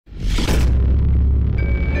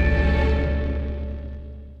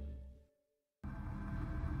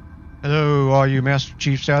to all you Master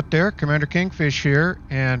Chiefs out there. Commander Kingfish here,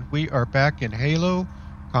 and we are back in Halo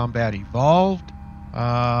Combat Evolved.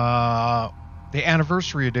 The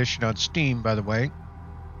Anniversary Edition on Steam, by the way.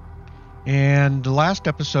 And the last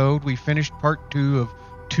episode, we finished part 2 of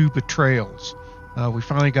 2 Betrayals. We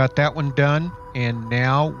finally got that one done, and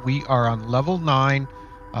now we are on level 9.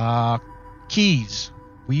 Keys.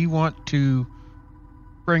 We want to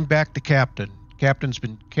bring back the captain. Captain's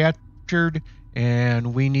been captured,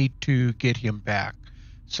 and we need to get him back.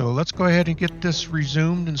 So let's go ahead and get this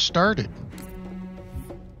resumed and started.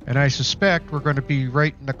 And I suspect we're going to be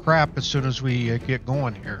right in the crap as soon as we get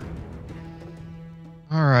going here.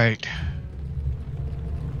 All right.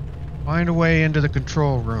 Find a way into the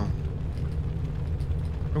control room.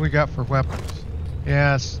 What do we got for weapons?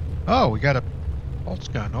 Yes. Oh, we got a pulse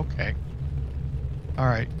gun. Okay. All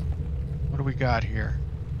right. What do we got here?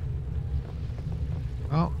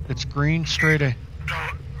 Oh, it's green straight ahead.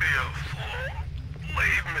 Don't be a fool.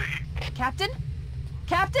 Leave me. Captain?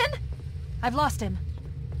 Captain? I've lost him.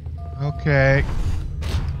 Okay.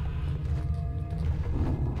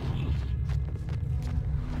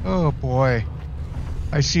 Oh boy.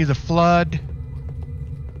 I see the flood.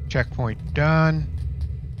 Checkpoint done.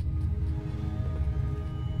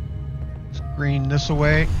 Let's green this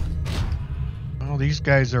away. Oh, these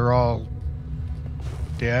guys are all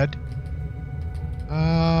dead.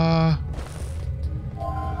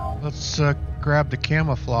 Let's grab the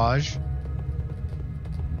camouflage.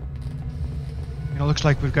 It looks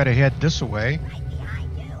like we've got to head this way.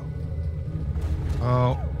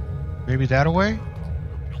 Oh, maybe that away?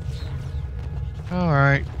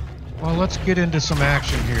 Alright. Well, let's get into some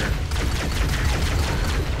action here.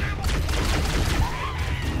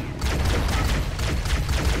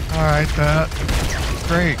 Alright,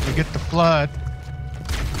 great. We get the flood.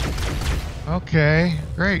 Okay,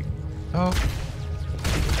 great. Oh.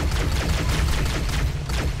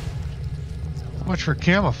 So much for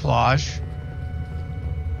camouflage.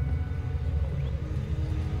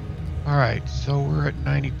 Alright, so we're at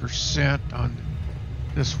 90% on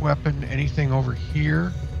this weapon. Anything over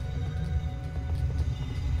here?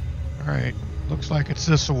 Alright, looks like it's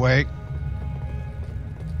this way.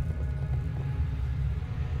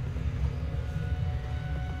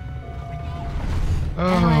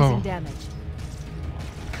 Analyzing damage.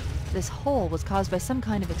 This hole was caused by some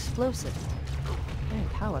kind of explosive. Very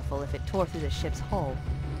powerful if it tore through the ship's hull.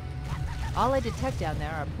 All I detect down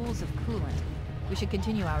there are pools of coolant. We should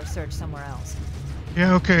continue our search somewhere else.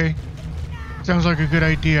 Yeah, okay. Sounds like a good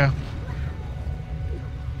idea.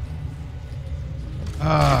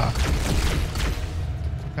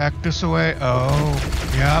 Back this way.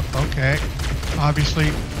 Oh, yeah, okay. Obviously,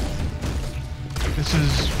 this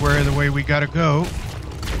is where the way we gotta go.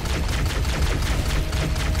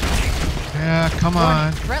 Yeah, come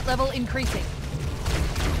on. Threat level increasing.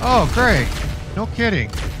 Oh, great. No kidding.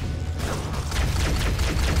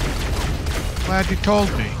 Glad you told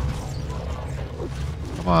me.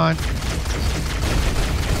 Come on.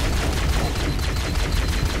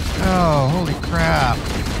 Oh, holy crap.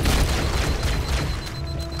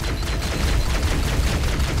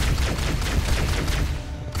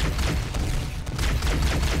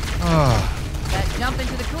 Oh. That jump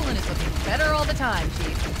into the coolant is looking better all the time,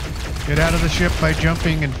 Chief. Get out of the ship by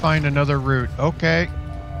jumping and find another route. Okay.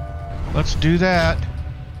 Let's do that.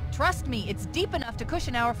 Trust me, it's deep enough to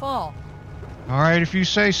cushion our fall. All right, if you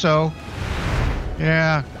say so.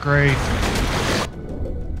 Yeah, great.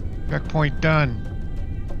 Checkpoint done.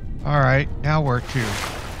 All right, now where to?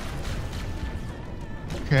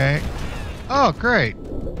 Okay. Oh, great.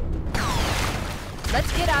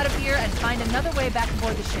 Let's get out of here and find another way back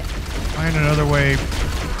aboard the ship. Find another way.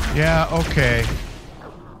 Yeah, okay.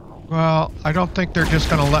 Well, I don't think they're just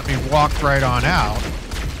going to let me walk right on out.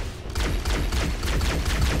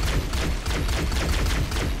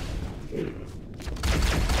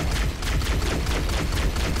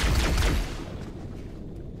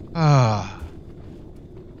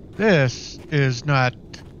 This is not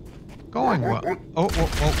going well. Oh, whoa,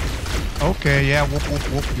 whoa. Okay, yeah, whoop, whoop,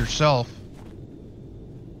 whoop yourself.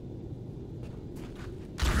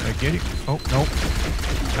 Did I get him? Oh, nope.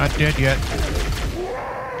 Not dead yet.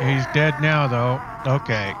 He's dead now, though.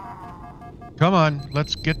 Okay. Come on,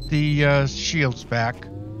 let's get the shields back.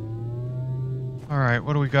 Alright,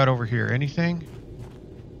 what do we got over here? Anything?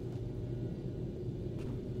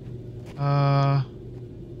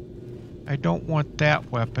 I don't want that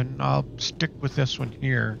weapon. I'll stick with this one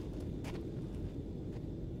here.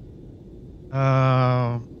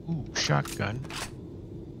 Ooh, shotgun.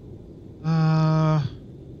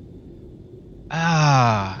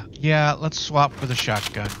 Yeah, let's swap for the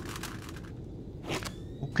shotgun.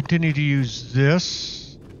 We'll continue to use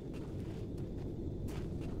this.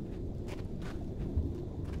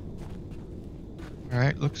 All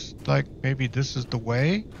right, looks like maybe this is the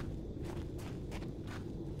way.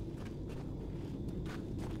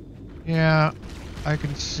 Yeah, I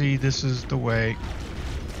can see this is the way.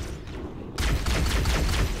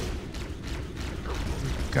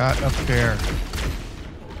 We've got up there.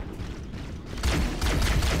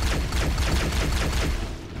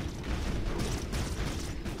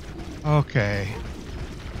 Okay.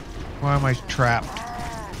 Why am I trapped?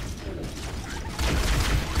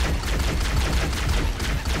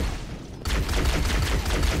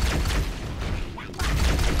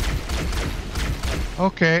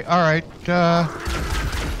 Okay, alright, oh.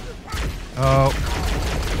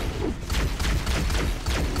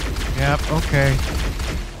 Yep, okay.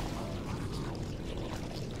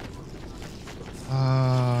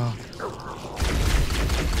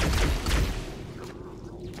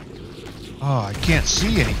 Oh, I can't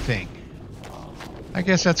see anything. I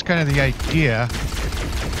guess that's kind of the idea.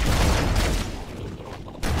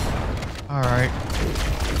 Alright.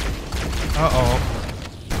 Uh-oh.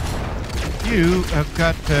 You have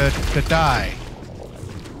got to die.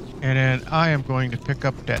 And then I am going to pick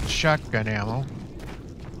up that shotgun ammo.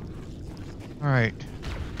 Alright.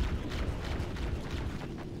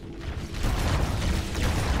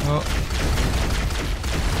 Well,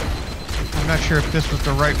 I'm not sure if this was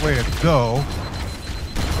the right way to go.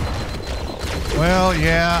 Well,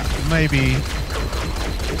 yeah, maybe.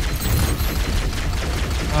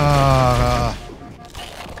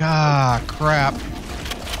 Crap.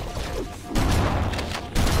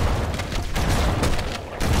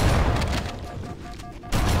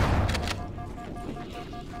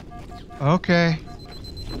 Okay.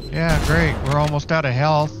 Yeah, great. We're almost out of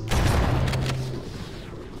health.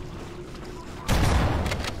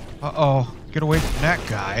 Uh-oh. Get away from that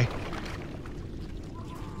guy.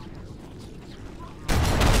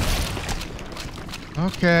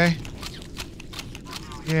 Okay.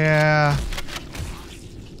 Yeah.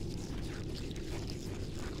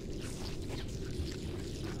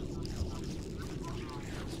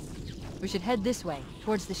 We should head this way,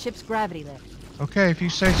 towards the ship's gravity lift. Okay, if you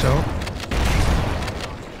say so.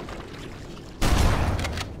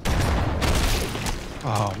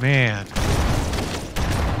 Oh, man.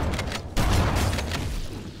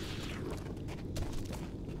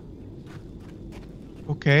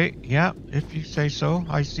 Okay, yeah, if you say so.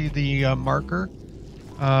 I see the marker.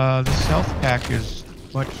 This health pack is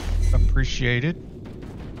much appreciated.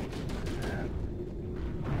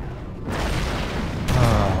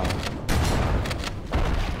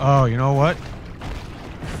 Oh, you know what?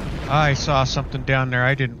 I saw something down there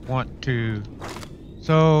I didn't want to.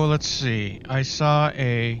 So, let's see. I saw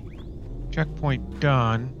a checkpoint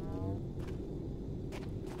done.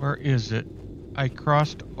 Where is it? I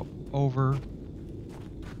crossed over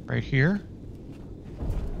right here.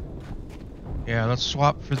 Yeah, let's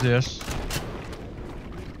swap for this.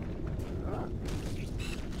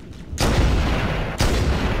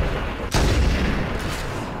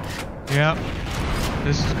 Yep.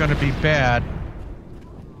 This is gonna be bad.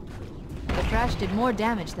 The crash did more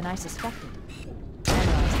damage than I suspected.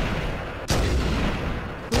 Analyzing.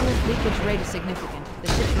 Coolant leakage rate is significant. The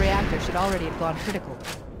ship's reactor should already have gone critical.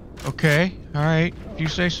 Okay, alright. If you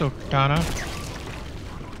say so, Katana.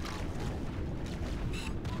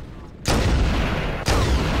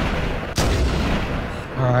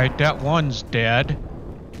 Alright, that one's dead.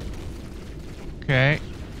 Okay.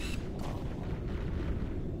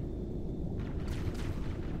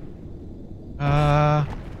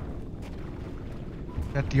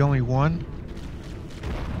 Is that the only one?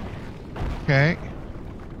 Okay.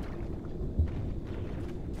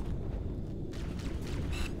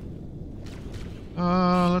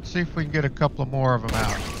 Let's see if we can get a couple more of them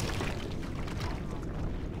out.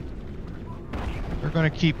 They're gonna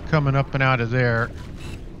keep coming up and out of there.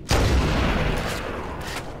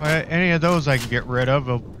 Any of those I can get rid of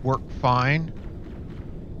will work fine.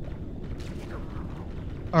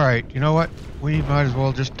 Alright, you know what? We might as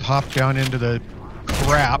well just hop down into the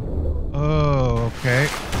crap. Oh, okay.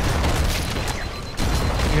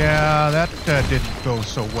 Yeah, that didn't go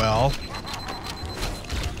so well.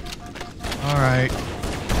 Alright.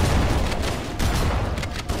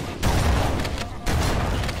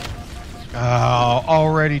 Oh,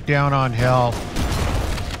 already down on health.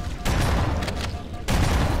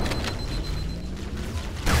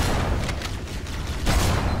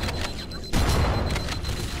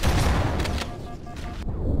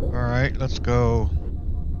 Alright, let's go.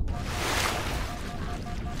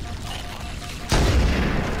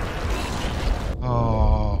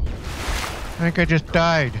 Oh. I think I just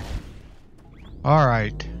died.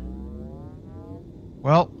 Alright.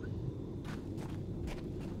 Well.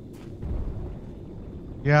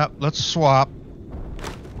 Yeah, let's swap.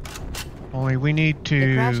 Only we need to...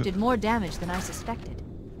 The crash did more damage than I suspected.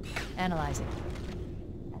 Analyzing.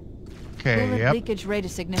 Okay, Coolant yep. leakage rate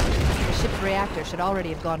is significant. The ship's reactor should already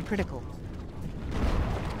have gone critical.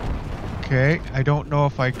 Okay, I don't know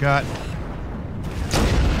if I got...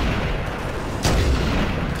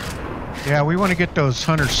 Yeah, we want to get those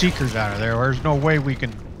hunter-seekers out of there. There's no way we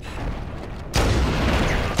can...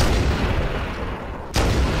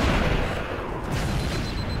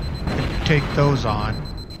 take those on.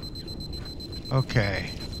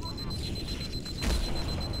 Okay.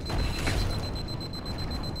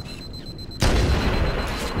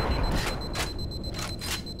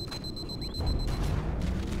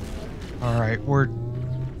 All right, we're...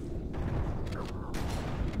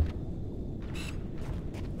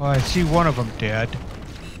 Well, I see one of them dead.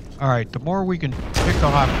 All right, the more we can pick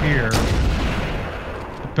off here,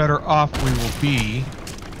 the better off we will be.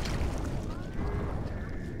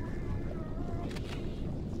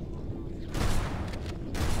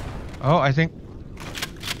 Oh, I think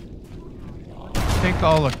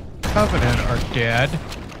all the Covenant are dead.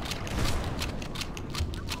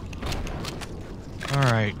 All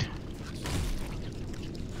right.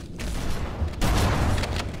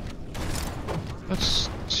 Let's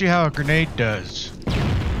see how a grenade does.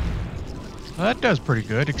 Well, that does pretty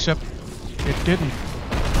good, except it didn't.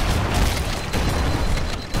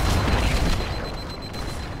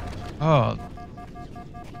 Oh.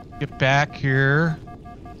 Get back here.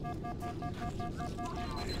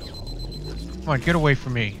 Come on, get away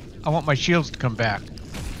from me. I want my shields to come back.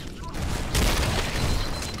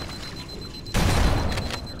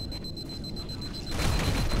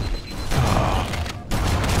 Oh.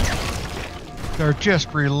 They're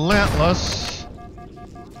just relentless.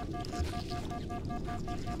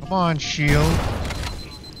 Come on, shield.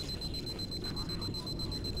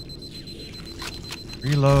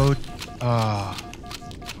 Reload.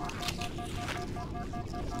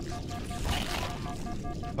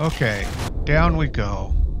 Okay. Down we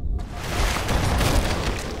go.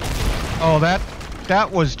 Oh,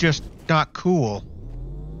 that was just not cool.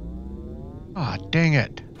 Ah, dang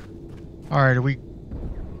it. All right,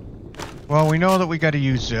 well, we know that we got to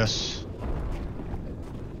use this.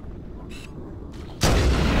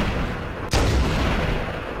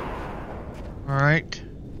 All right.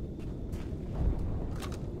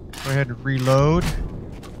 Go ahead and reload.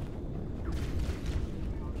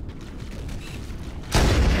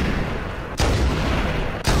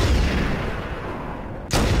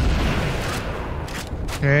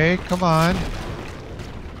 Okay, come on.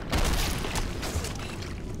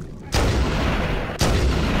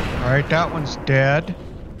 Alright, that one's dead.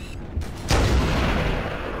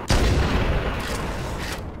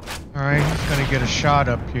 Alright, he's gonna get a shot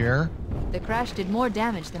up here. The crash did more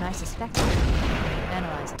damage than I suspected.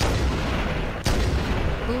 Analyzing.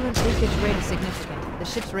 Coolant leakage rate is significant. The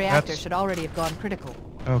ship's reactor should already have gone critical.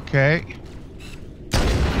 Okay.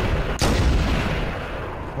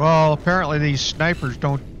 Well, apparently these snipers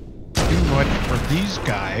don't do much for these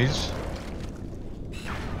guys.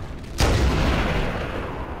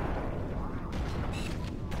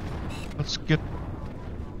 Let's get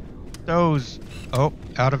those... Oh,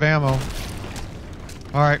 out of ammo.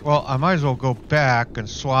 Alright, well, I might as well go back and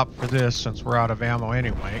swap for this since we're out of ammo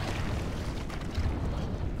anyway.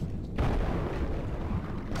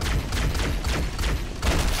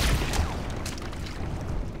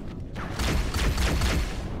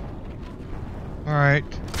 All right.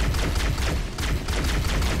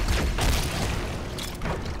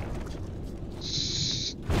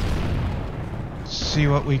 See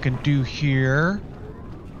what we can do here.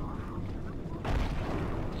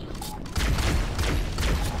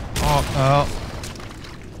 Oh.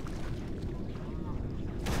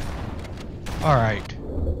 All right.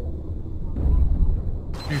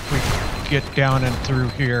 See if we can get down and through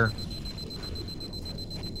here.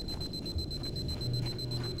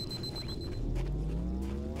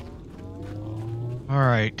 All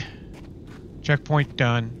right. Checkpoint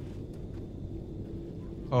done.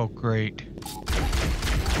 Oh, great.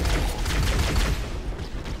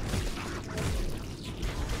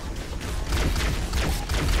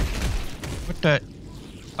 What the?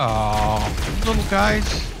 Oh, little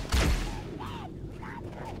guys.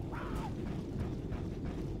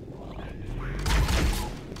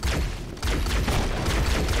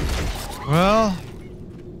 Well,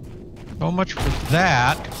 so much for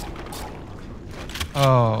that.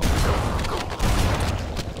 Oh.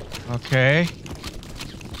 Okay.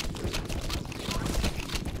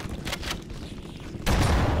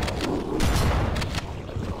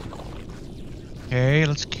 Okay,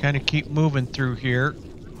 let's kind of keep moving through here.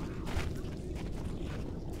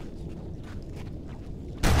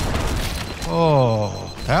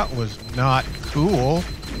 Oh, that was not cool.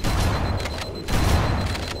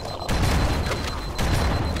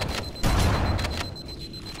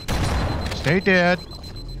 Stay dead.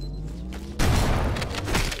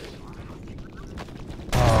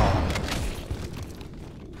 Oh.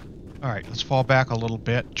 Alright, let's fall back a little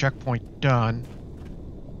bit. Checkpoint done.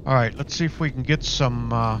 Alright, let's see if we can get some,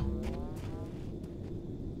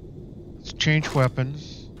 let's change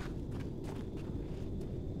weapons.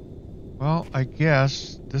 Well, I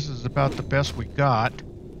guess this is about the best we got.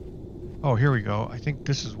 Oh, here we go. I think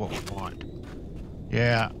this is what we want.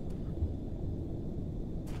 Yeah.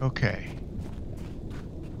 Okay.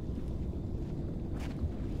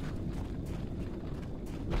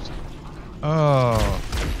 Oh.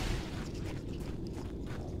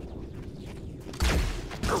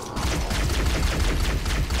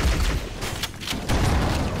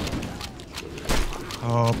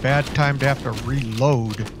 Oh, bad time to have to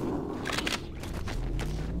reload.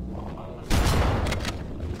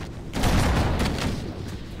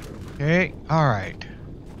 Okay, all right.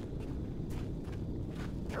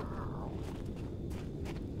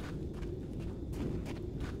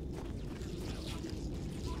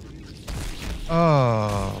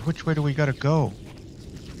 Oh, which way do we gotta go?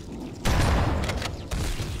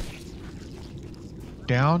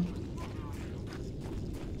 Down?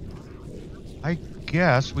 I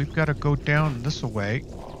guess we've got to go down this way.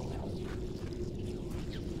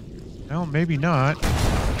 No, maybe not.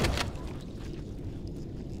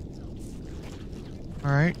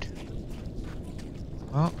 All right.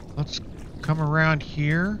 Well, let's come around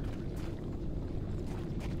here.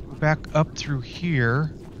 Go back up through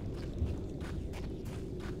here.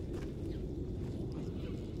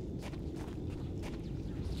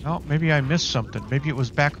 Oh, maybe I missed something. Maybe it was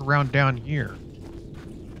back around down here.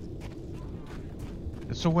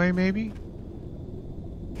 This the way, maybe?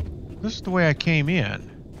 This is the way I came in.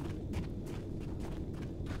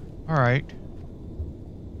 Alright.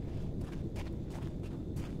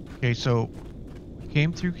 Okay, so we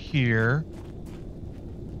came through here.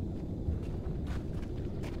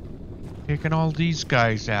 Taking all these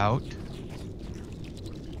guys out.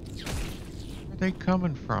 Where are they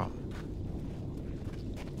coming from?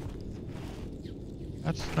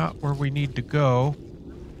 That's not where we need to go.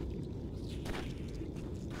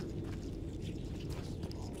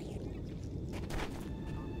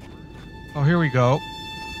 Oh, here we go.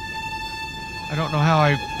 I don't know how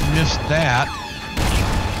I missed that.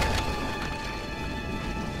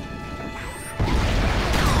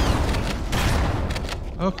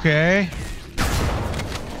 Okay.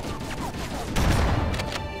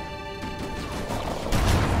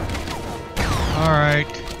 All right.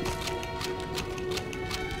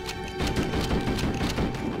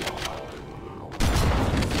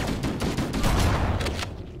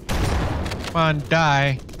 Come on,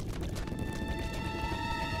 die.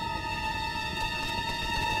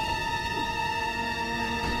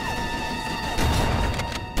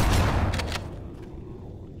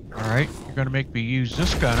 Alright, you're gonna make me use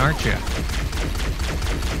this gun, aren't you?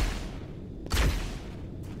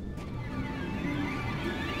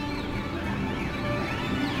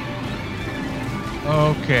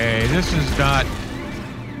 Okay, this is not...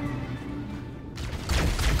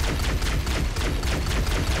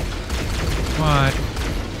 Come on.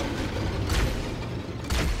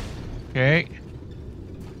 Okay.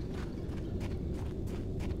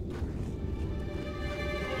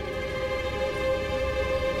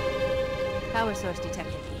 Power source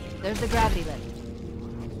detected. There's the gravity lift.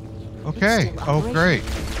 Okay. Oh, great.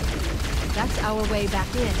 That's our way back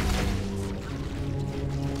in.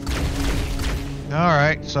 All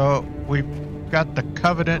right, so we've got the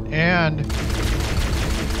Covenant and...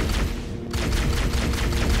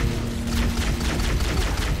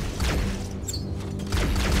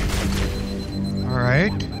 All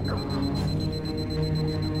right.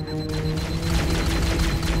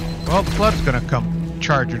 Well, the flood's gonna come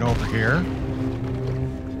charging over here.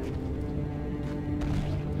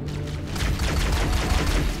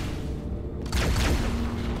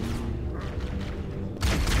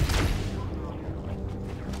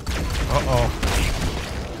 Uh-oh.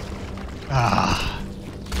 Ah.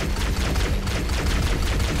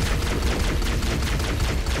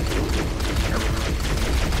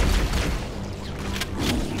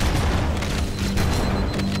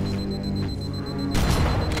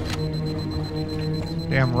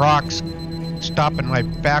 Damn rocks stopping my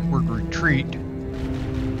backward retreat.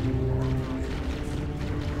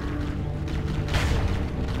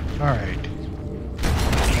 All right.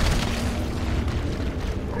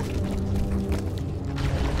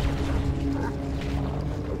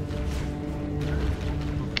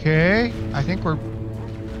 Okay, I think we're...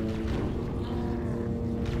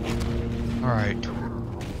 All right.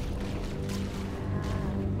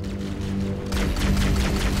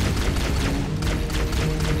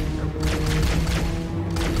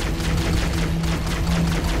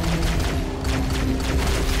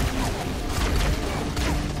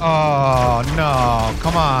 Oh, no.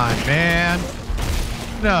 Come on, man.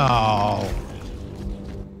 No.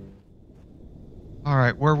 All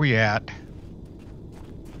right, where are we at?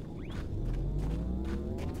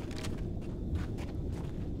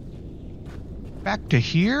 Back to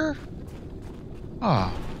here?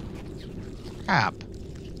 Oh. Crap.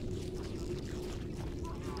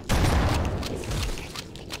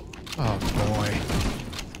 Oh, boy.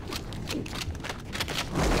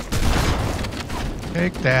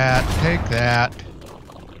 Take that. Take that.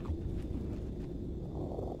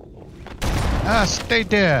 Ah, stay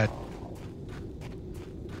dead.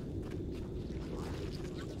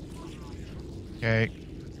 Okay.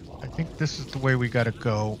 I think this is the way we gotta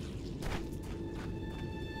go.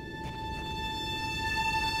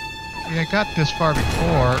 Yeah, I got this far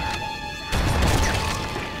before.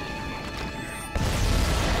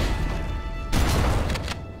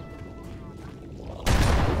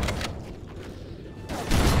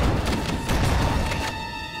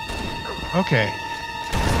 Okay.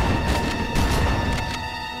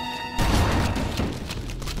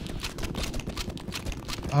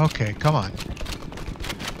 Okay, come on.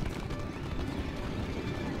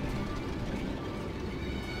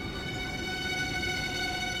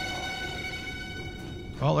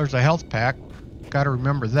 Well, there's a health pack. Gotta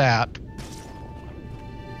remember that.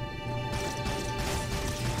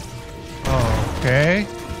 Okay.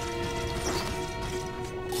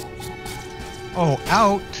 Oh,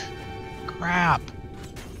 out. Crap.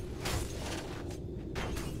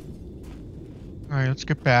 Alright, let's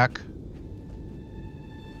get back.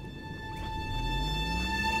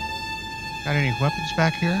 Got any weapons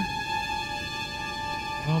back here?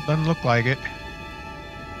 Well, doesn't look like it.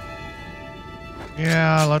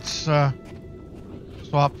 Yeah, let's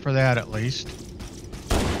swap for that at least.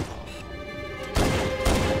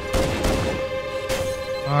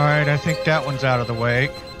 Alright, I think that one's out of the way.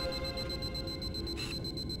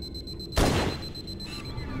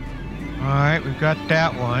 Alright, we've got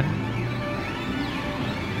that one.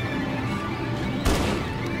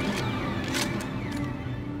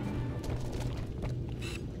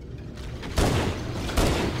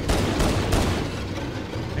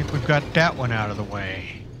 I think we've got that one out of the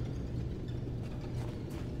way.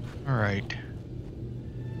 Alright.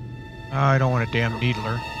 I don't want a damn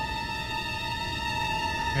needler.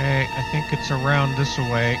 Okay, I think it's around this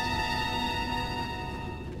way.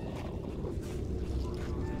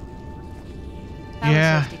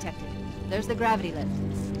 Power source detected. There's the gravity lift.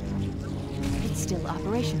 It's still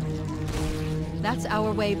operational. That's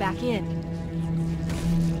our way back in.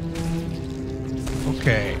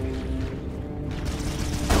 Okay.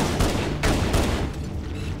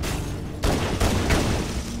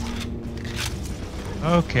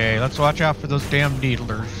 Okay, let's watch out for those damn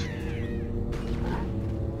needlers.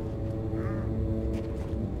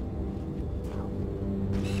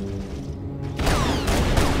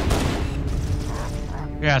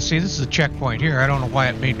 Yeah, see, this is a checkpoint here. I don't know why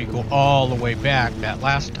it made me go all the way back that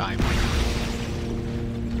last time.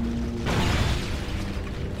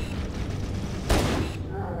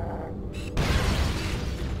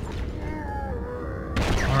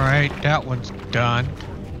 Alright, that one's done.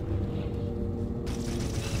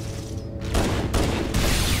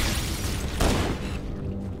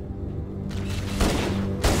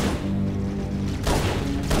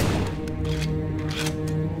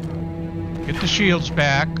 Get the shields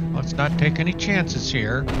back. Let's not take any chances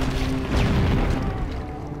here.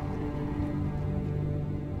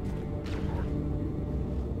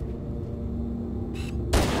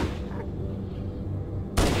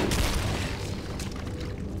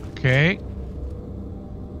 Okay.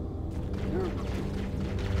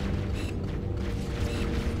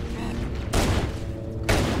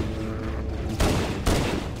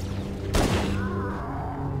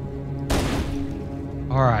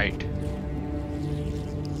 All right.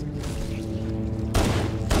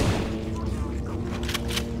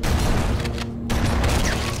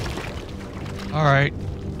 All right.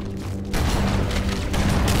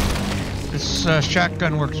 This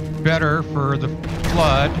shotgun works better for the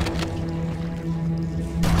flood.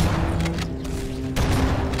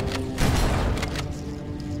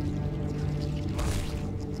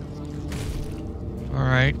 All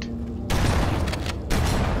right.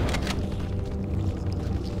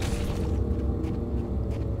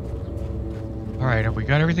 All right, have we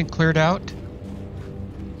got everything cleared out?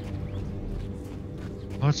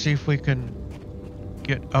 Let's see if we can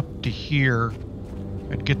get up to here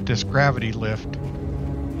and get this gravity lift.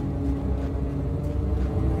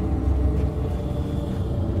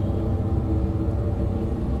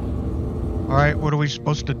 All right, what are we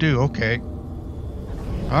supposed to do? Okay.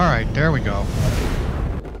 All right, there we go.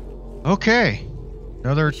 Okay.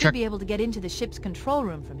 Another We check. should be able to get into the ship's control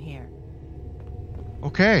room from here.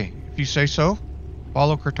 Okay, if you say so.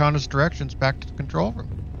 Follow Cortana's directions back to the control room.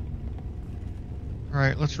 All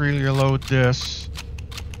right, let's reload this.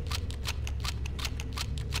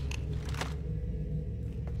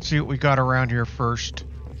 See what we got around here first.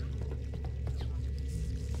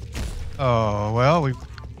 Oh, well, we've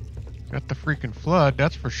got the freaking flood,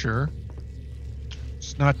 that's for sure.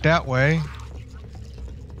 It's not that way.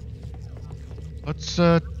 Let's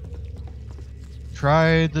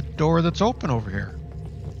try the door that's open over here.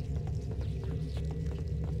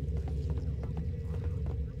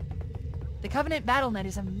 The Covenant BattleNet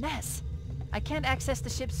is a mess. I can't access the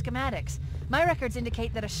ship's schematics. My records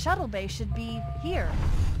indicate that a shuttle bay should be here.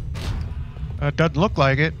 It doesn't look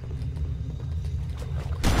like it.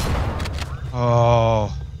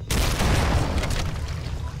 Oh.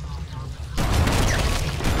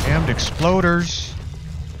 Damned exploders.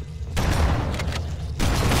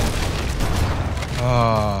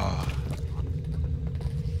 Ah.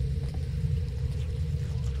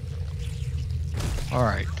 All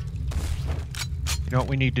right. You know what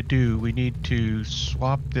we need to do? We need to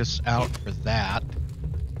swap this out for that.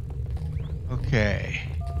 Okay.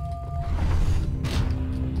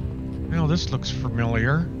 Well, this looks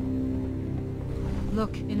familiar.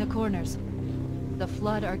 Look, in the corners. The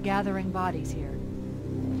Flood are gathering bodies here.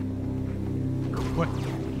 What?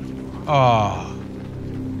 Oh.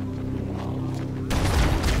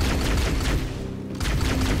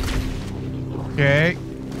 Okay.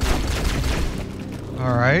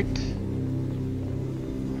 All right.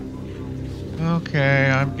 Okay,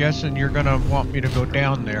 I'm guessing you're gonna want me to go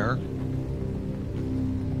down there.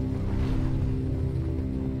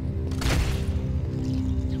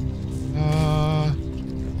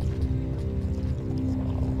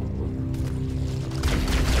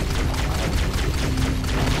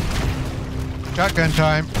 Shotgun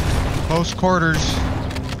time. Close quarters.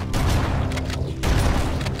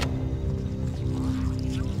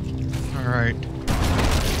 Alright.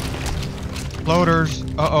 Floaters.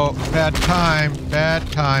 Uh-oh. Bad time.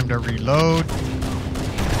 Bad time to reload.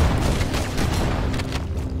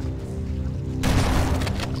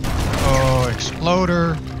 Oh,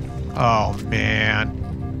 exploder. Oh,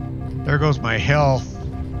 man. There goes my health.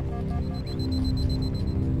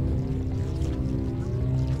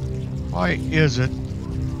 Why is it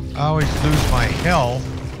I always lose my health?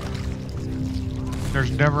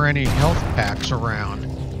 There's never any health packs around.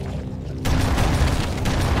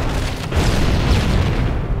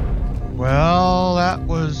 Well, that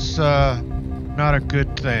was not a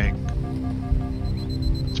good thing.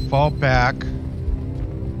 Let's fall back.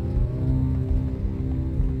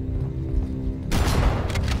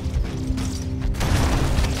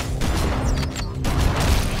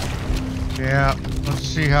 Yeah, let's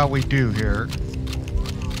see how we do here.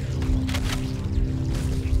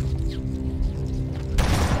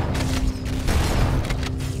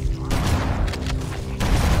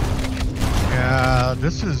 Yeah,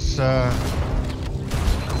 this is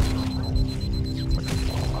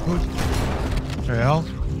who the hell?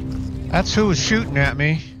 That's who was shooting at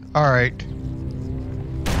me. All right.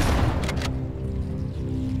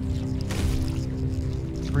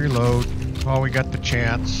 Let's reload while we got the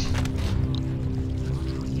chance.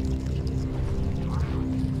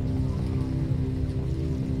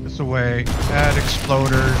 Away, add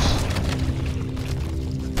exploders.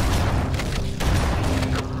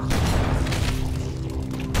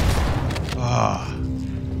 Ah.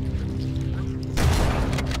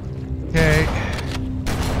 Okay.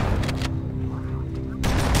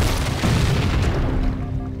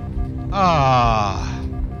 Ah.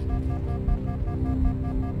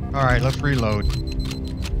 All right, let's reload.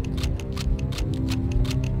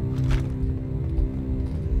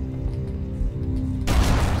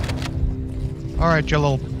 All right, you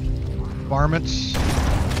little varmints.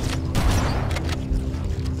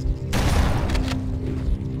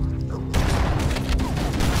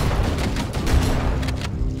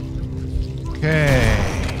 Okay.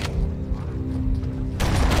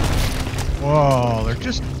 Whoa, they're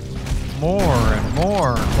just more and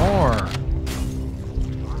more and more.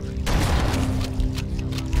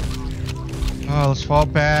 Oh, let's fall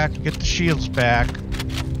back, get the shields back.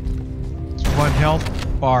 This one health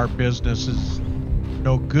bar business is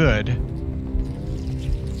no good.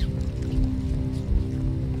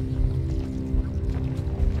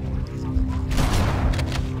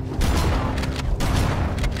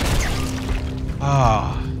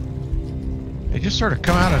 sort of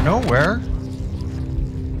come out of nowhere.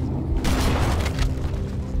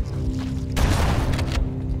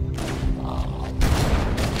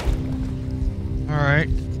 All right.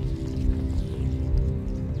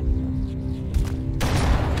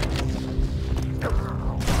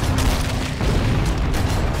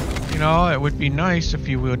 You know, it would be nice if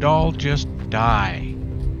you would all just die.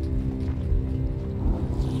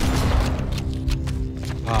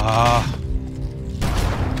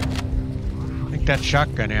 I think that's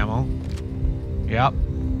shotgun ammo. Yep.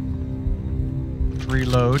 Let's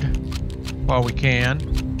reload while we can.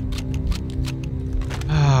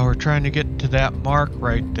 We're trying to get to that mark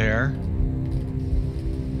right there.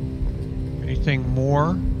 Anything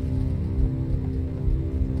more?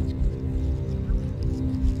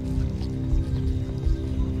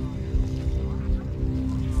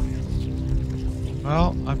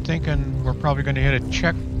 Well, I'm thinking we're probably going to hit a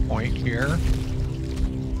checkpoint here.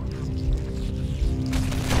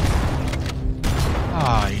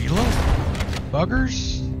 You little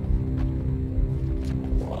buggers.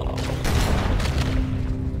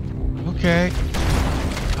 Okay.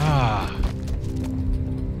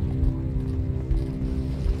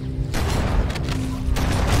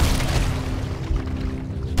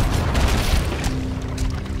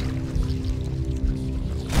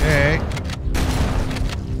 Okay.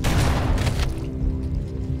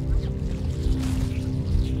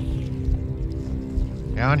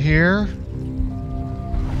 Down here.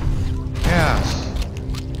 Yes.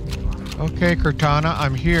 Okay, Cortana,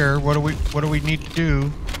 I'm here. What do we need to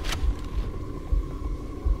do?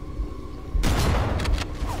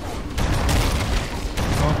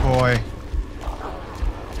 Oh boy.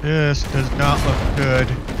 This does not look good.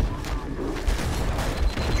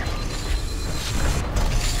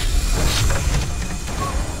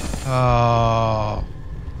 Oh.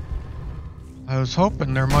 I was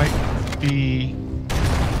hoping there might be...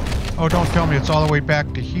 Oh, don't tell me it's all the way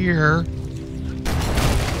back to here.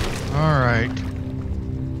 Alright.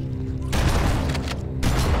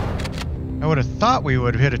 I would have thought we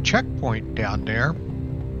would have hit a checkpoint down there.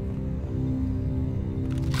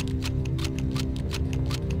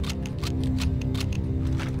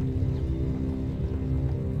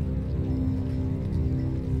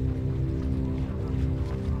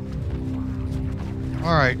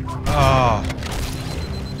 Alright. Oh.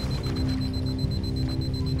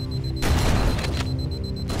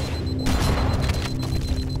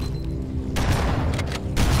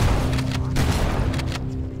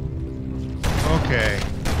 Okay.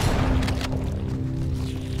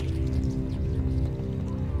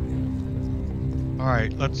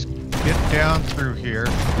 Alright, let's get down through here.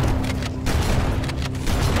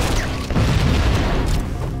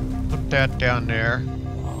 Put that down there.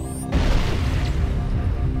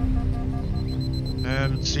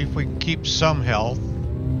 And see if we can keep some health.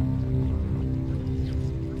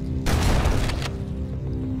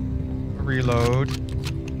 Reload.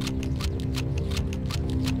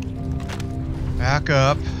 Back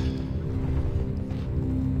up.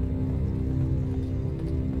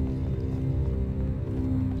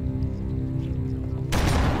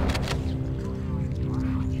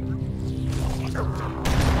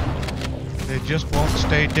 They just won't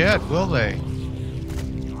stay dead, will they?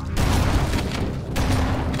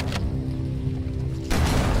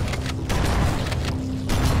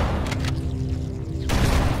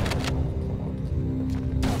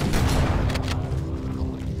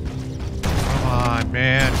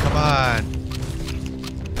 Man, come on.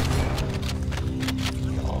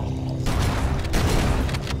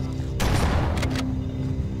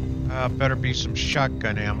 Better be some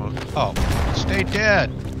shotgun ammo. Oh, stay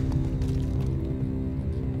dead.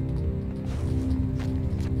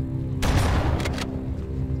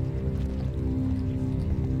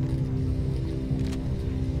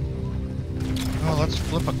 Oh, let's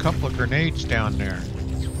flip a couple of grenades down there.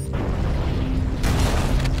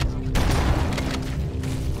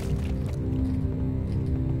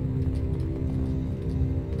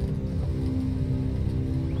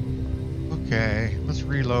 Okay, let's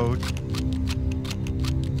reload.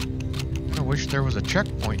 I wish there was a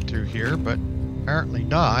checkpoint through here, but apparently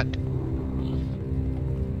not.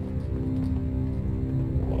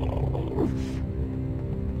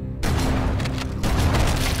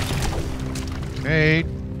 Okay.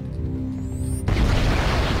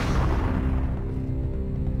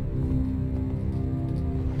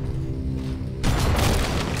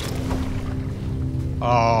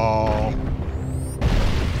 Oh.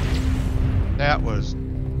 That was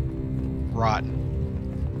rotten.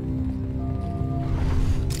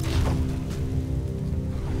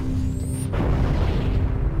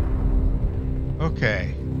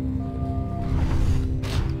 Okay.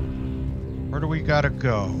 gotta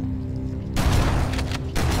go?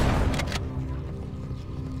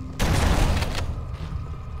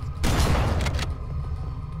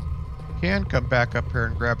 Can come back up here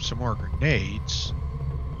and grab some more grenades.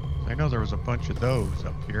 I know there was a bunch of those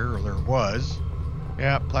up here, or there was.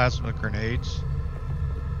 Yeah, plasma grenades.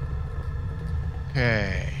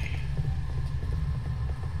 Okay.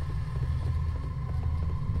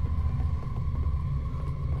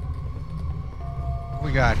 What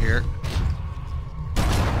we got here?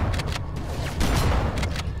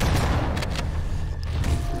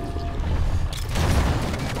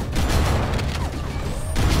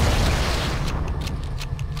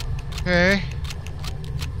 Okay.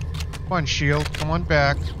 Come on, shield. Come on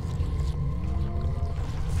back.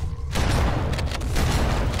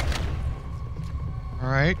 All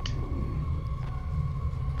right.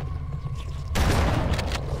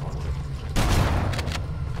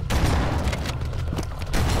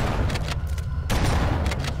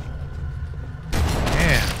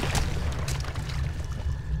 Man.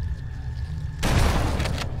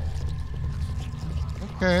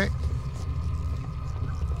 Okay.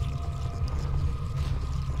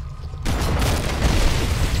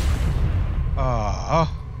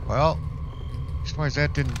 Well, leastwise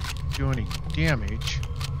that didn't do any damage.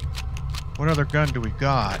 What other gun do we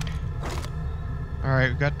got? Alright,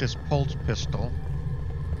 we got this pulse pistol.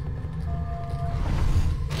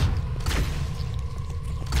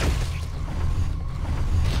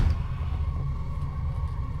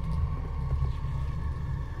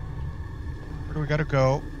 Where do we gotta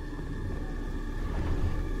go?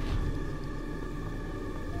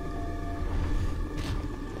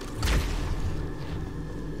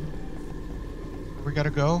 We gotta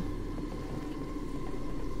go?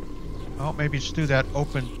 Oh, maybe it's through that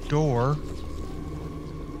open door.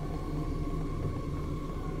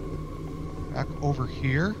 Back over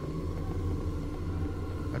here.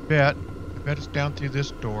 I bet it's down through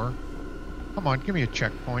this door. Come on, give me a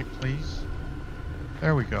checkpoint, please.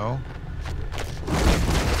 There we go.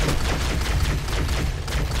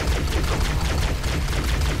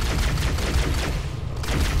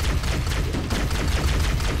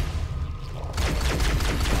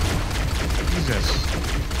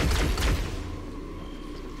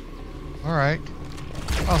 Alright.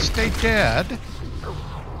 I'll stay dead.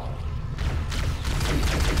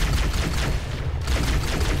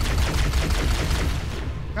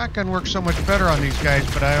 Shotgun works so much better on these guys,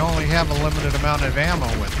 but I only have a limited amount of ammo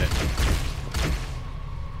with it.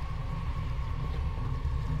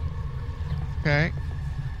 Okay.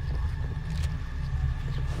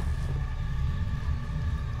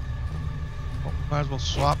 Well, might as well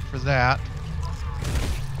swap for that.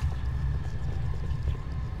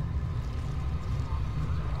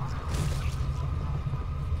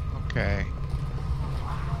 Okay.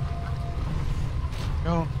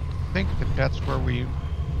 Don't think that that's where we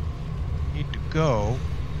need to go.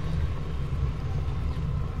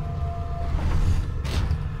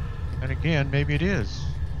 And again, maybe it is.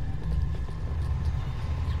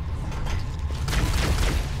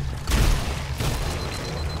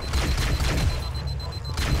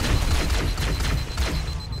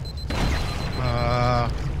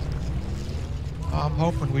 I'm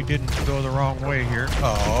hoping we didn't go the wrong way here.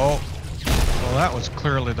 Oh, well, that was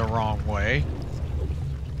clearly the wrong way.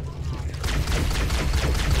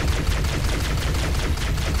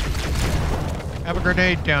 Have a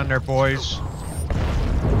grenade down there, boys.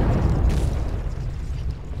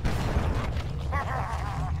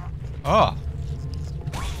 Oh.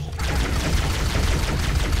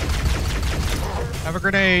 Have a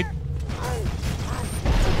grenade.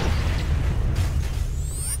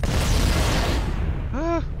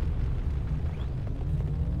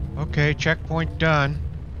 Okay, checkpoint done.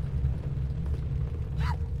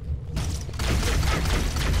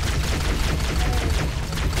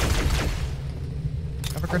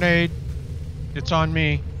 Have a grenade. It's on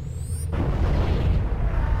me.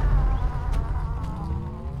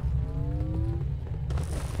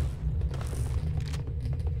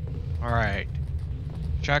 Alright.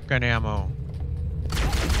 Shotgun ammo.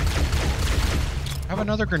 Have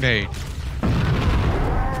another grenade.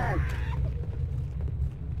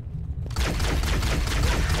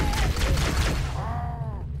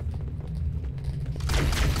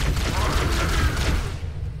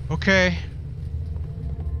 Okay.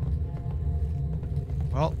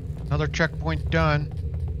 Well, another checkpoint done.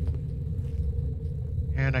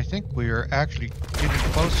 And I think we are actually getting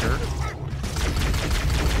closer.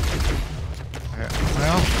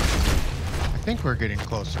 Well, I think we're getting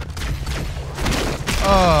closer.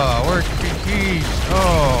 Oh, where's the keys?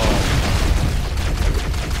 Oh.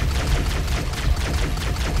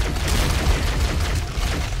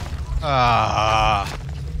 Ah.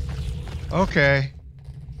 Okay.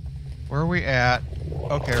 Where are we at?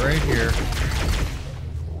 Okay, right here.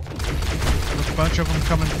 There's a bunch of them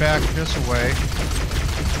coming back this way.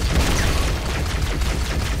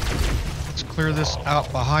 Let's clear this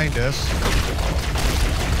out behind us.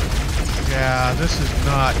 Yeah, this is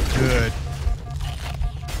not good.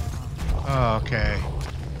 Okay.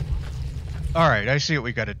 Alright, I see what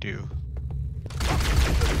we gotta do.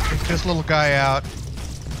 Take this little guy out.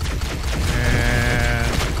 And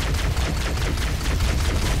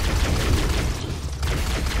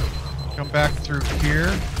come back through here.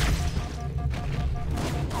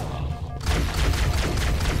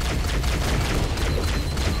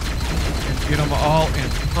 And get them all in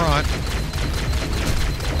front.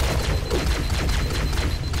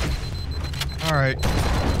 Alright.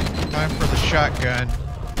 Time for the shotgun.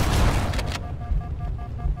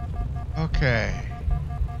 Okay.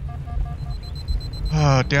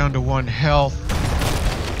 Down to 1 health.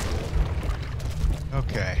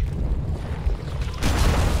 Okay.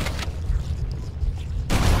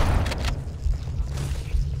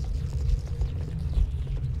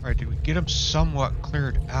 Alright, did we get him somewhat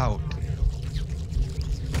cleared out?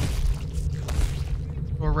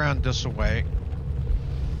 Go around this way.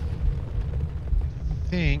 I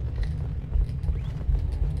think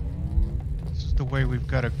this is the way we've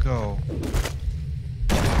got to go.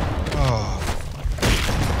 Oh.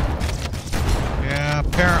 Yeah,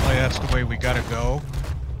 apparently that's the way we gotta go.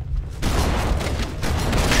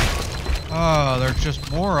 Oh, there's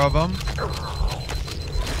just more of them.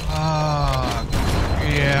 Ah,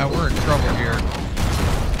 yeah, we're in trouble here.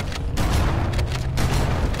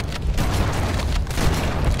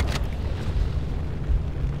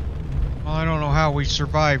 Well, I don't know how we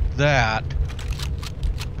survived that.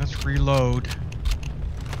 Let's reload.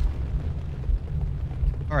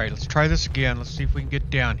 Alright, let's try this again. Let's see if we can get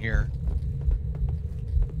down here.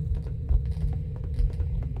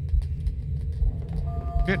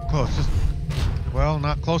 Getting close. Well,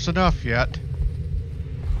 not close enough yet.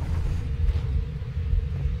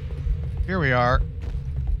 Here we are.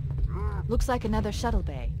 Looks like another shuttle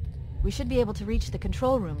bay. We should be able to reach the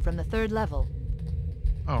control room from the 3rd level.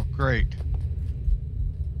 Oh, great.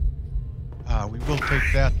 We will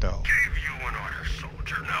take that, though. Gave you an order,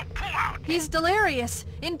 soldier. Now pull out. He's delirious.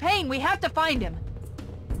 In pain. We have to find him.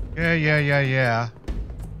 Yeah.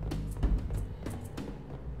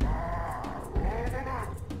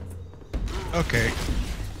 Okay.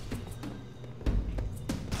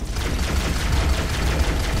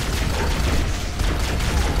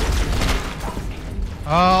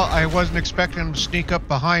 Oh, I wasn't expecting him to sneak up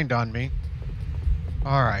behind on me.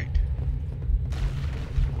 Alright.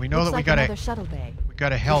 We know Looks that like we another shuttle bay.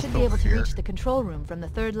 got a health We should be able over to here. reach the control room from the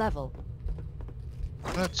 3rd level.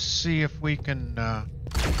 Let's see if we can get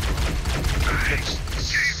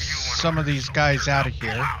some of these guys out of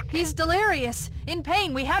here. He's delirious. In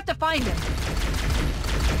pain. We have to find him.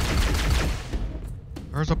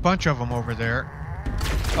 There's a bunch of them over there.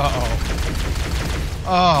 Uh-oh.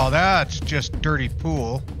 Oh, that's just dirty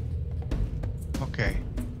pool. Okay.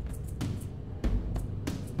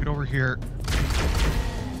 Get over here.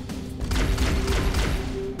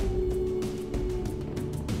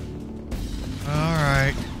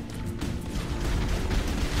 Alright.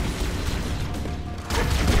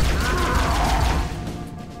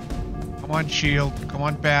 Come on, shield. Come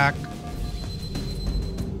on back.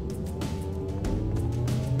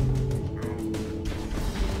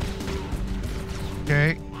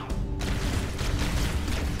 Okay.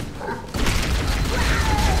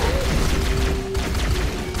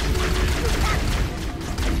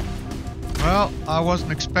 Well, I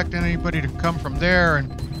wasn't expecting anybody to come from there,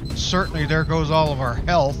 and certainly there goes all of our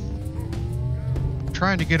health. I'm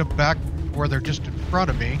trying to get them back where they're just in front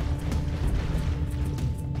of me.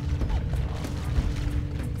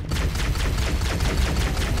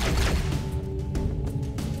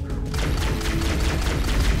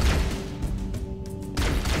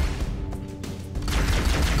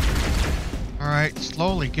 Alright,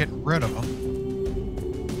 slowly getting rid of them.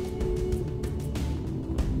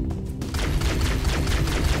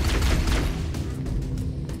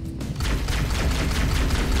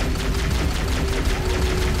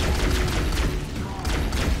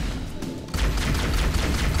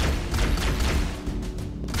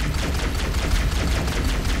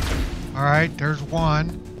 Alright, there's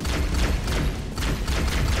one.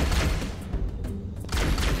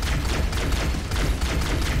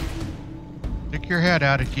 Stick your head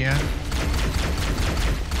out again.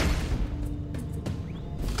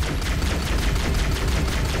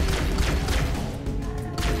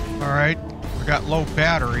 Alright, we got low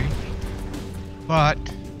battery, but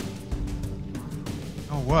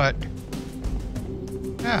know what?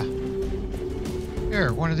 Yeah.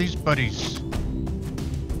 Here, one of these buddies.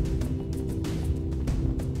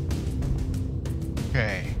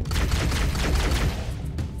 Okay.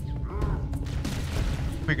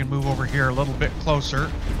 We can move over here a little bit closer.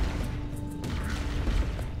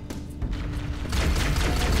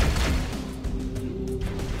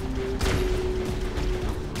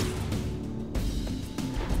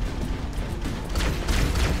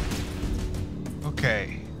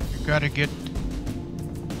 Okay, you gotta get...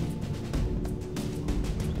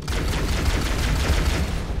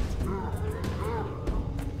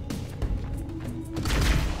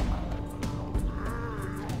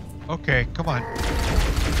 Okay, come on.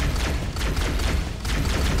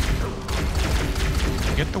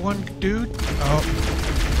 Get the one dude? Oh.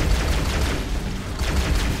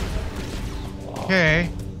 Okay.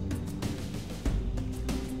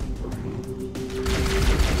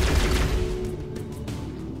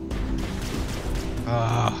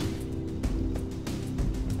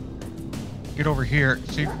 Get over here,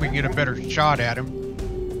 see if we can get a better shot at him.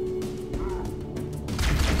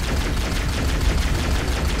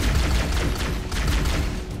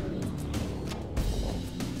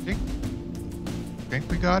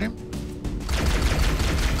 Think we got him?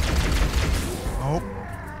 Oh.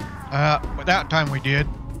 But that time we did.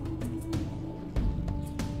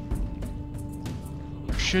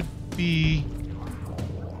 There should be...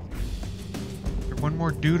 one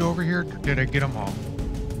more dude over here? Did I get them all?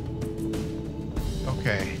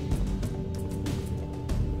 Okay.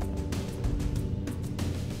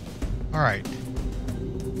 Alright.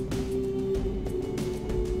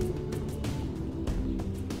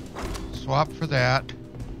 Swap for that.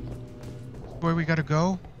 Where we gotta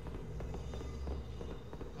go?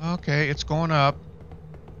 Okay, it's going up.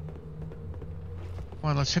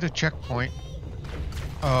 Come on, let's hit a checkpoint.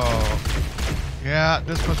 Oh. Yeah,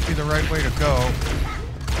 this must be the right way to go.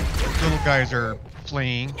 Little guys are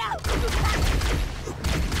fleeing.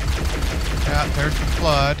 Yeah, there's the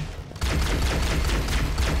flood.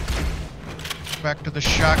 Back to the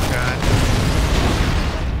shotgun.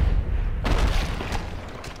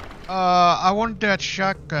 I wanted that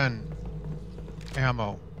shotgun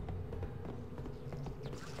ammo.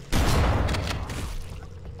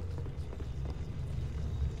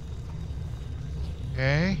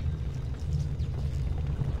 Okay.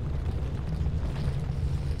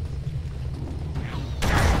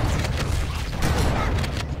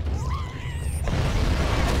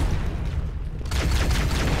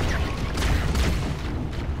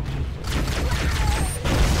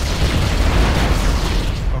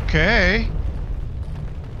 Okay.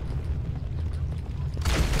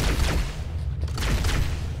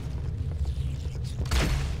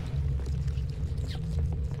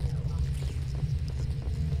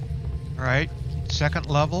 All right, second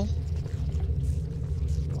level.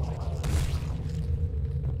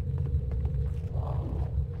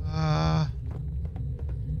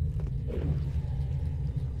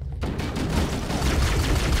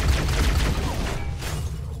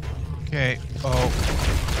 Okay. Oh.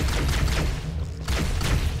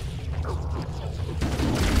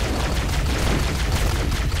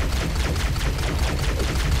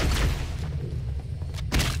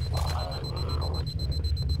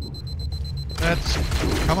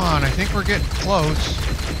 Come on, I think we're getting close.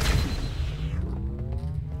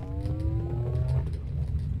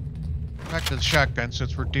 Back to the shotgun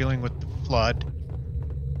since we're dealing with the flood.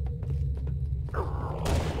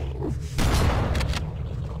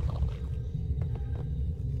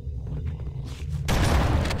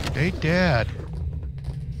 Stay dead.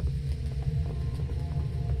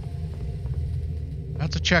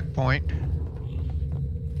 That's a checkpoint.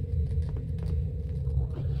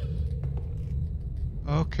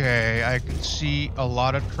 Okay, I can see a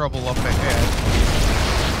lot of trouble up ahead.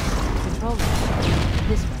 Control room.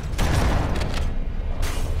 This way.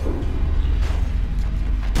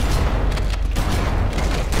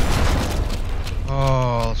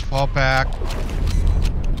 Oh, let's fall back.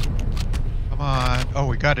 Come on. Oh,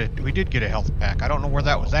 we got it. We did get a health pack. I don't know where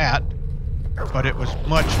that was at, but it was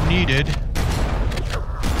much needed.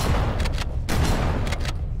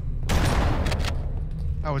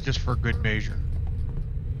 That was just for good measure.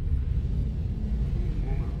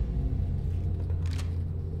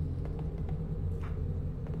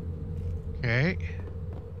 Okay.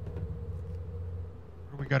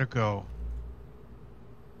 Where do we gotta go?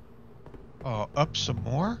 Oh, up some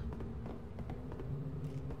more?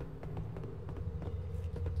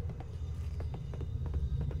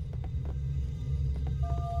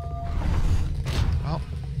 Well,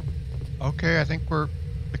 okay, I think we're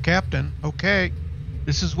the captain. Okay.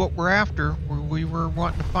 This is what we're after. We were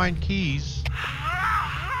wanting to find keys.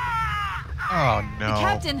 Oh, no.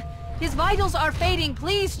 Captain, his vitals are fading.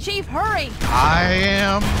 Please, Chief, hurry. I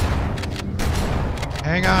am.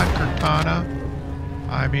 Hang on, Cortana.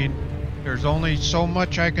 I mean, there's only so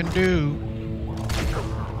much I can do.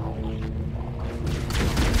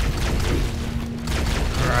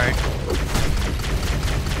 All right.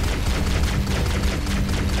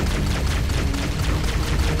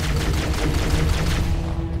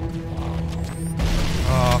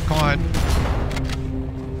 Oh, come on.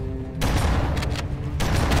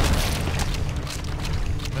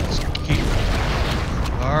 Let's keep...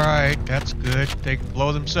 Alright, that's good. They can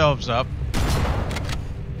blow themselves up.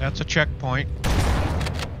 That's a checkpoint.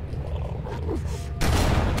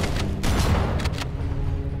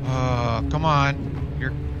 Come on.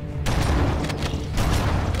 You're...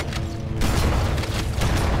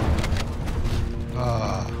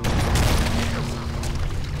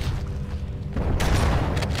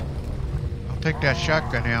 I'll take that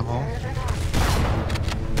shotgun ammo.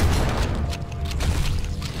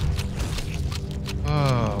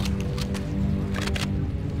 Oh.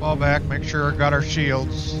 Fall back, make sure I got our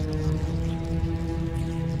shields.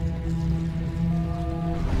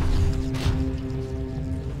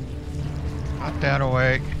 Not that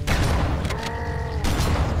away.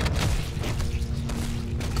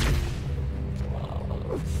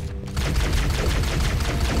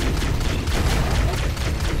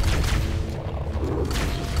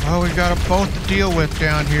 Well, we got them both to deal with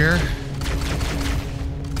down here.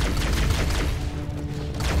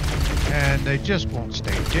 And they just won't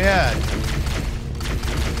stay dead.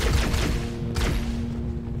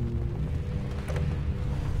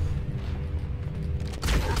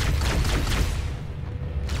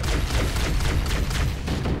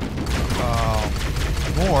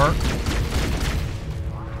 More.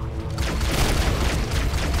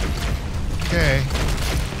 Okay.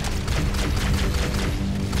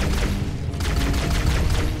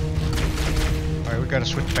 Alright, we gotta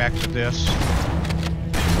switch back to this.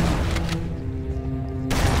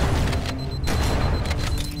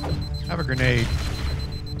 Have a grenade.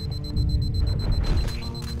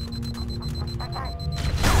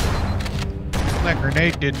 That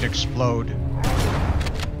grenade didn't explode.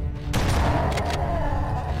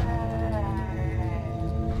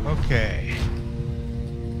 Okay.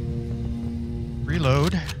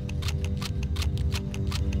 Reload.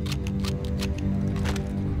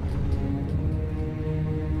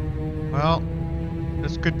 Well,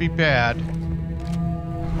 this could be bad.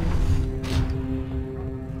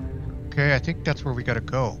 Okay, I think that's where we gotta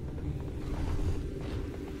go.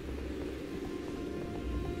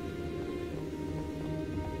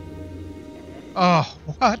 Oh,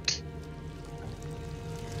 what?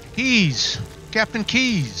 Keys! Captain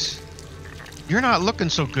Keys! You're not looking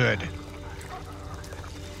so good.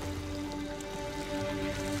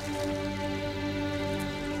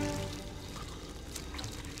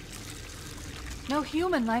 No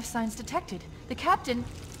human life signs detected. The captain,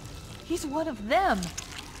 he's one of them.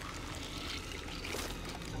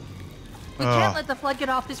 We can't let the flood get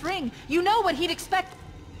off this ring. You know what he'd expect.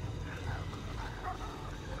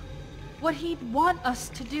 What he'd want us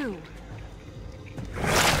to do.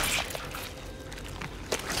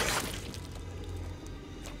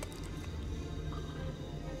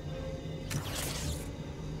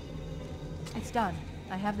 It's done.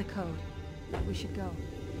 I have the code. We should go.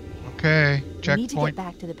 Okay, checkpoint. We need to get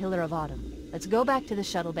back to the Pillar of Autumn. Let's go back to the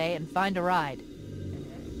shuttle bay and find a ride.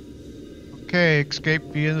 Okay, escape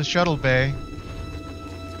via the shuttle bay.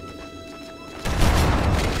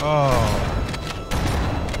 Oh.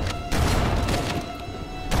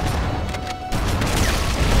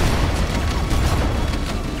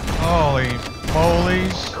 Holy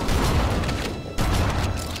molies.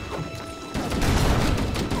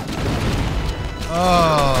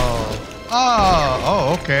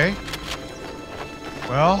 Oh, okay.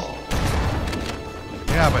 Well,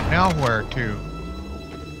 yeah, but now where to?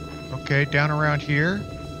 Okay, down around here.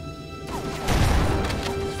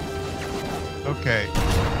 Okay.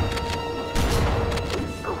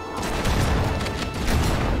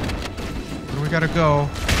 Where do we gotta go?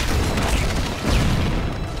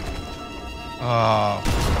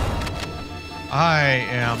 I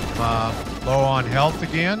am low on health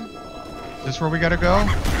again. Is this where we gotta go?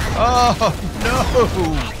 Oh, no!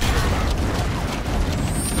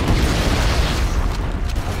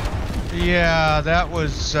 Yeah, that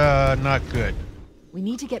was not good. We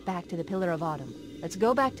need to get back to the Pillar of Autumn. Let's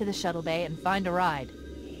go back to the shuttle bay and find a ride.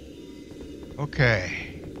 Okay.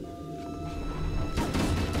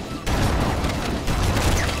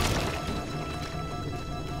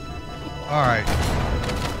 All right.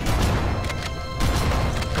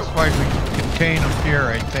 Otherwise we can contain them here,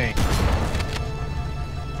 I think.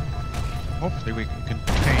 Hopefully we can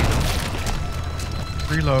contain them.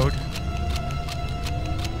 Reload.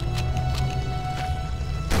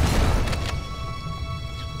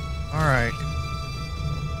 Alright.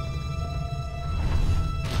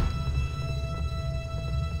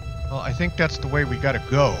 Well, I think that's the way we gotta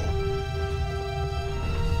go.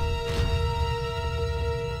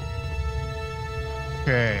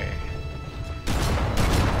 Okay.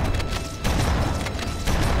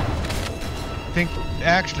 I think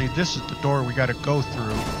actually this is the door we gotta go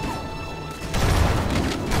through.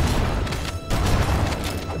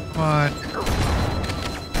 Come on.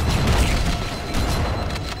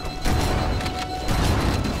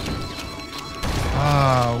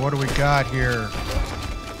 What do we got here?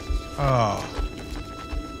 Oh.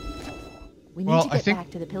 We need to get back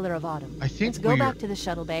to the Pillar of Autumn. Let's go back to the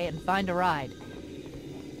shuttle bay and find a ride.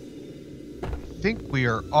 I think we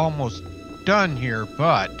are almost done here,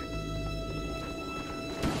 but...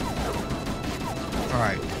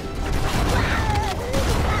 Alright.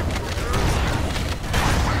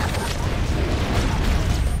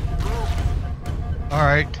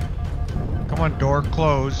 Alright. Come on, door,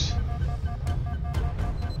 close.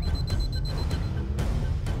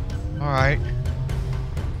 Alright.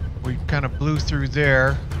 We kind of blew through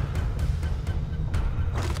there.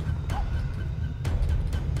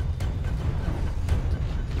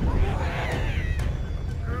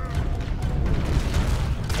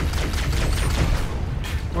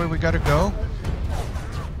 Where we gotta go?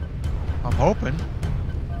 I'm hoping.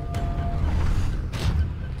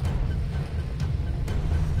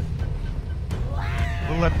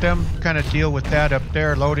 We'll let them kind of deal with that up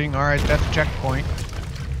there. Loading. Alright, that's a checkpoint.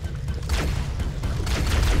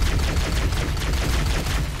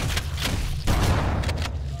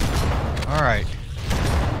 Alright.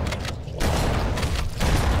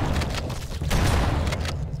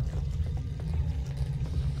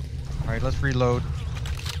 Alright, let's reload.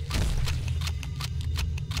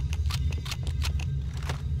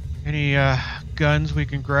 Any guns we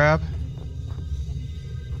can grab?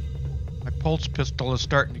 My pulse pistol is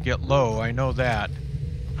starting to get low, I know that.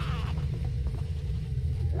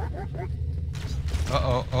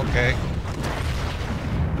 Uh-oh, okay.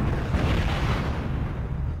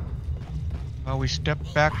 Well, we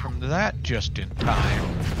stepped back from that just in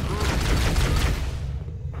time.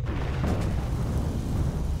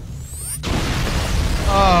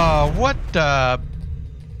 Oh, what the...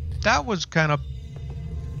 That was kind of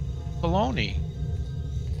baloney.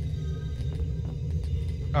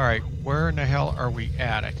 Alright, where in the hell are we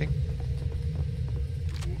at? I think...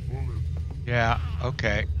 Yeah,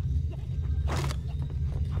 okay.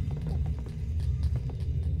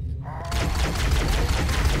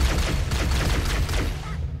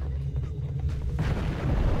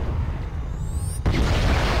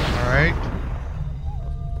 Alright.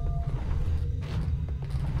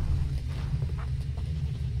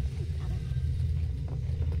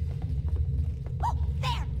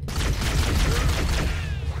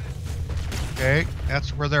 Okay,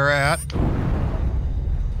 that's where they're at.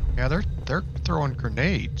 Yeah, they're throwing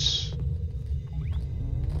grenades.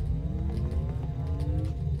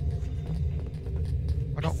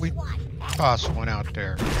 Why don't we toss one out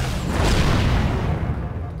there?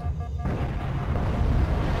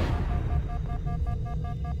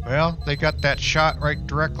 Well, they got that shot right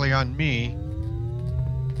directly on me.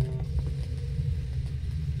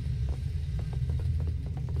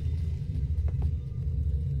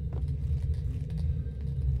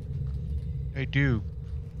 They do.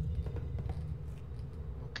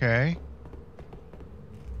 Okay.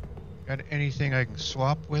 Got anything I can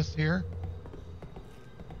swap with here?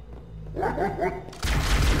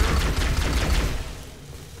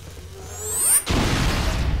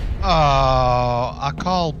 Oh, I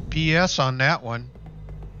call BS on that one.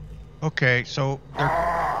 Okay, so they're...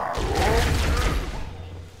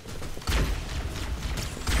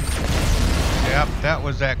 Yep, that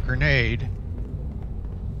was that grenade.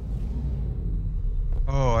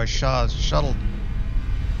 Oh, I shot a shuttle.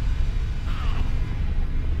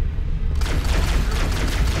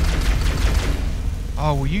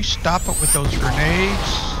 Oh, will you stop it with those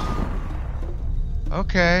grenades?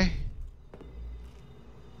 Okay.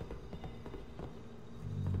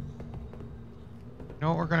 You know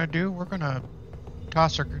what we're gonna do? We're gonna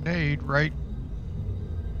toss a grenade right.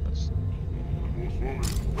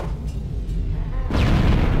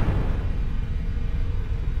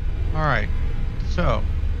 Alright, so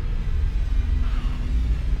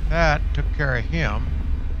that took care of him.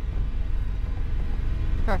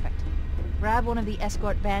 Perfect. Grab one of the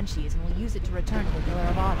escort banshees and we'll use it to return to the Pillar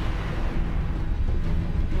of Autumn.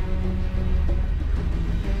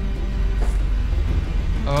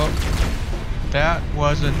 That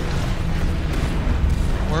wasn't...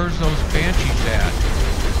 Where's those banshees at?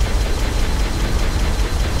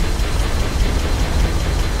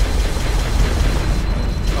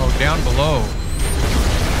 Oh, down below.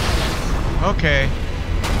 Okay.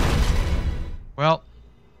 Well,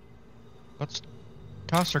 let's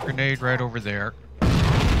toss our grenade right over there.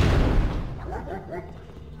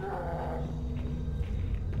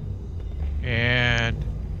 And...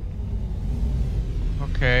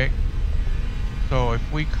 Okay. So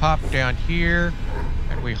if we hop down here,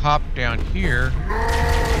 and we hop down here...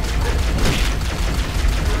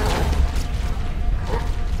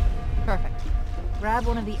 Perfect. Grab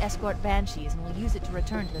one of the escort banshees and we'll use it to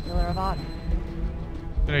return to the Pillar of Honor.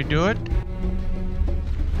 Did I do it?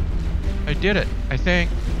 I did it, I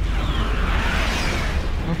think.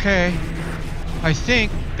 Okay. I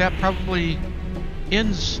think that probably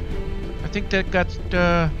ends... I think that got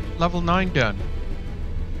level 9 done.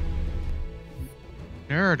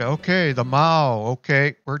 There it is. Okay, the Mao.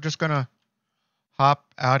 Okay, we're just gonna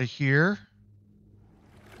hop out of here.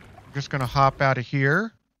 We're just gonna hop out of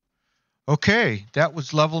here. Okay, that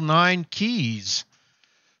was level 9 keys.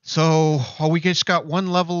 So we just got one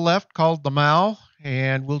level left called the Mao,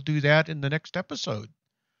 and we'll do that in the next episode.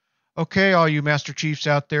 Okay, all you Master Chiefs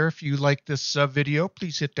out there, if you like this video,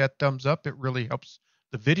 please hit that thumbs up. It really helps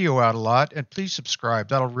the video out a lot, and please subscribe.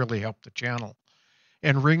 That'll really help the channel.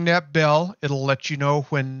 And ring that bell. It'll let you know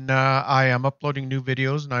when I am uploading new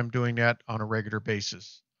videos, and I'm doing that on a regular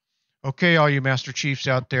basis. Okay, all you Master Chiefs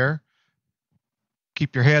out there,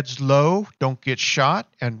 keep your heads low, don't get shot,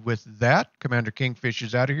 and with that, Commander Kingfish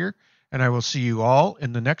is out of here, and I will see you all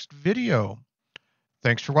in the next video.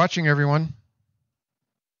 Thanks for watching, everyone.